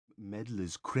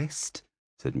Meddler's crest,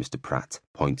 said Mr. Pratt,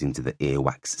 pointing to the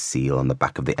earwax seal on the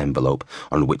back of the envelope,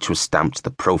 on which was stamped the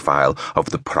profile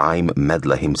of the prime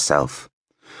meddler himself.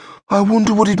 I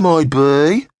wonder what it might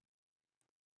be.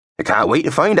 I can't wait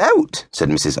to find out, said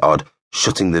Mrs. Odd,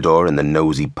 shutting the door in the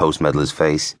nosy post-meddler's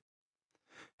face.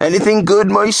 Anything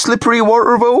good, my slippery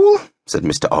water vole? Said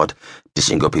Mr. Odd,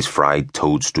 dishing up his fried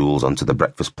toadstools onto the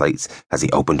breakfast plates as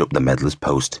he opened up the meddler's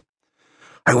post.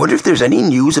 I wonder if there's any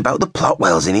news about the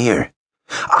Plotwells in here.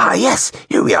 Ah, yes,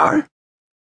 here we are.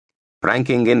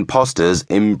 Pranking impostors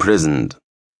imprisoned.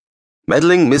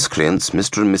 Meddling miscreants,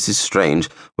 Mr. and Mrs. Strange,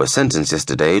 were sentenced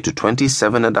yesterday to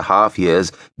 27.5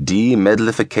 years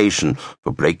de-meddlification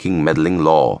for breaking meddling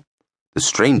law. The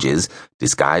Stranges,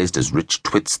 disguised as rich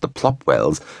twits the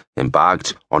Plotwells,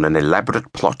 embarked on an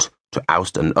elaborate plot to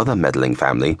oust another meddling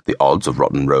family, the Odds of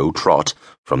Rotten Row Trot,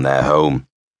 from their home.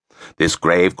 This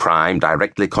grave crime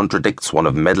directly contradicts one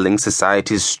of meddling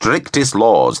society's strictest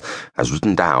laws, as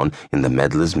written down in the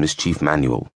Meddler's Mischief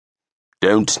Manual.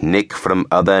 Don't nick from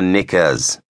other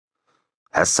nickers.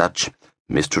 As such,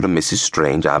 Mr. and Mrs.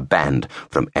 Strange are banned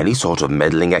from any sort of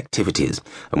meddling activities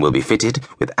and will be fitted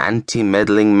with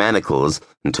anti-meddling manacles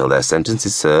until their sentence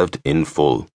is served in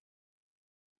full.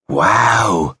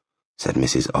 Wow, said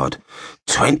Mrs. Odd.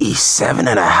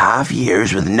 27.5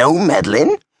 years with no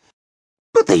meddling?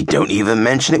 But they don't even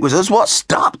mention it was us what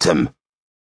stopped them.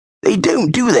 They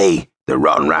don't, do they, the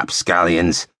rotten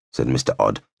rapscallions, said Mr.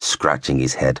 Odd, scratching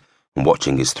his head and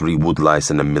watching as 3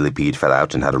 woodlice and a millipede fell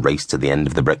out and had a race to the end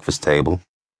of the breakfast table.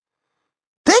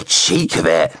 The cheek of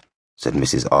it, said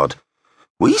Mrs. Odd.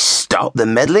 We stopped the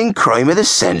meddling crime of the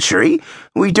century,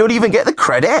 and we don't even get the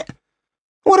credit.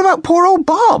 What about poor old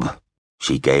Bob?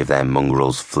 She gave their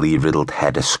mongrel's flea-riddled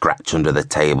head a scratch under the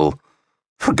table.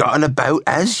 Forgotten about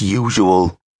as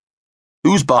usual.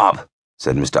 Who's Bob?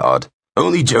 Said Mr. Odd.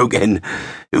 Only joking.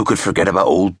 Who could forget about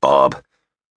old Bob?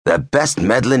 The best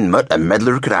meddling mutt a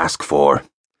meddler could ask for.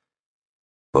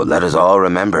 But let us all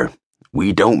remember,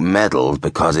 we don't meddle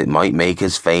because it might make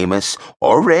us famous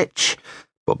or rich,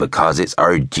 but because it's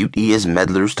our duty as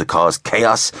meddlers to cause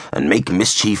chaos and make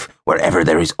mischief wherever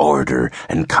there is order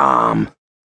and calm.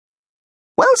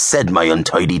 Well said, my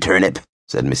untidy turnip,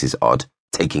 said Mrs. Odd,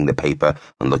 taking the paper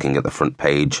and looking at the front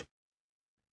page.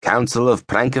 Council of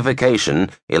Prankification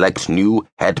elect new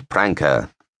head pranker.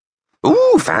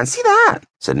 Ooh, fancy that,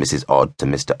 said Mrs. Odd to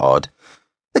Mr. Odd.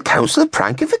 The Council of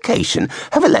Prankification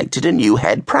have elected a new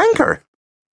head pranker.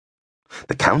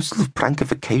 The Council of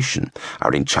Prankification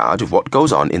are in charge of what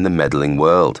goes on in the meddling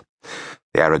world.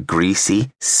 They are a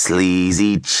greasy,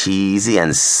 sleazy, cheesy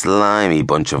and slimy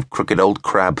bunch of crooked old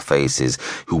crab faces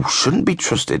who shouldn't be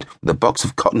trusted with a box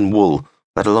of cotton wool,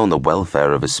 let alone the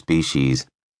welfare of a species.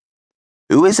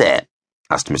 Who is it?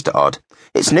 Asked Mr. Odd.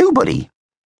 It's nobody,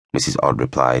 Mrs. Odd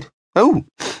replied. Oh,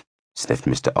 sniffed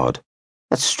Mr. Odd.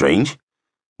 That's strange.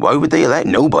 Why would they elect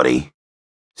nobody?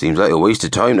 Seems like a waste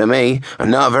of time to me,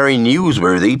 and not very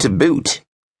newsworthy to boot.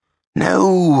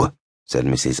 No, said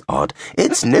Mrs. Odd.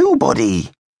 It's nobody.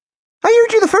 I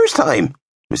heard you the first time,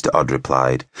 Mr. Odd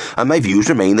replied, and my views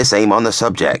remain the same on the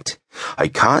subject. I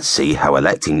can't see how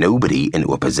electing nobody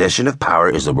into a position of power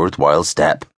is a worthwhile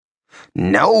step.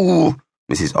 No,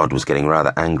 Mrs. Odd was getting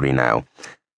rather angry now.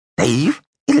 They've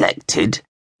elected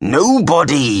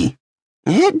nobody.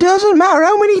 It doesn't matter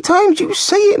how many times you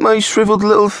say it, my shriveled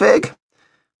little fig.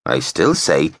 I still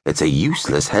say it's a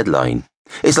useless headline.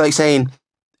 It's like saying,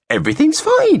 everything's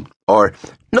fine, or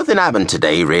nothing happened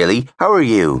today, really. How are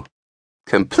you?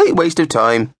 Complete waste of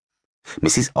time.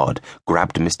 Mrs. Odd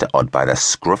grabbed Mr. Odd by the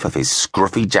scruff of his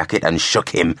scruffy jacket and shook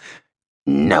him.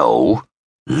 No,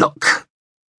 look.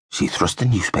 She thrust the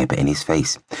newspaper in his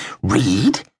face.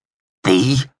 Read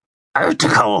the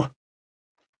article.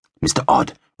 Mr.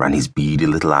 Odd ran his beady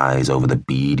little eyes over the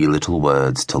beady little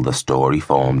words till the story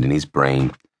formed in his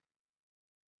brain.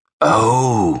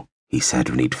 Oh, he said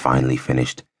when he'd finally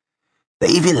finished.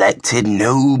 They've elected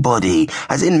nobody,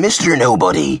 as in Mr.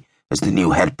 Nobody, as the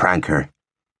new head pranker.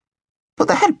 But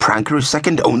the head pranker is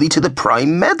second only to the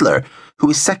prime meddler, who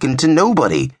is second to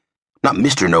nobody. Not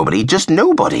Mr. Nobody, just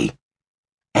nobody.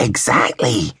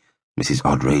 Exactly, Mrs.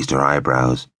 Odd raised her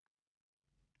eyebrows.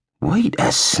 Wait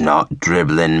a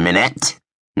snot-dribbling minute.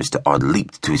 Mr. Odd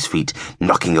leaped to his feet,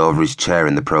 knocking over his chair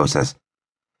in the process.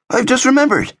 I've just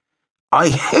remembered. I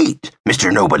hate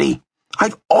Mr. Nobody.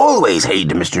 I've always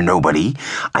hated Mr. Nobody.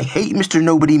 I hate Mr.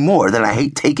 Nobody more than I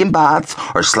hate taking baths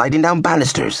or sliding down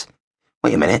banisters.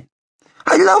 Wait a minute.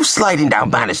 I love sliding down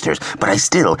banisters, but I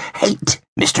still hate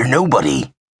Mr.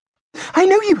 Nobody. I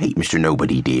know you hate Mr.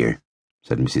 Nobody, dear,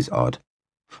 said Mrs. Odd.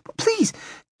 But please,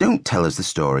 don't tell us the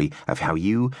story of how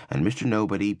you and Mr.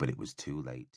 Nobody, but it was too late.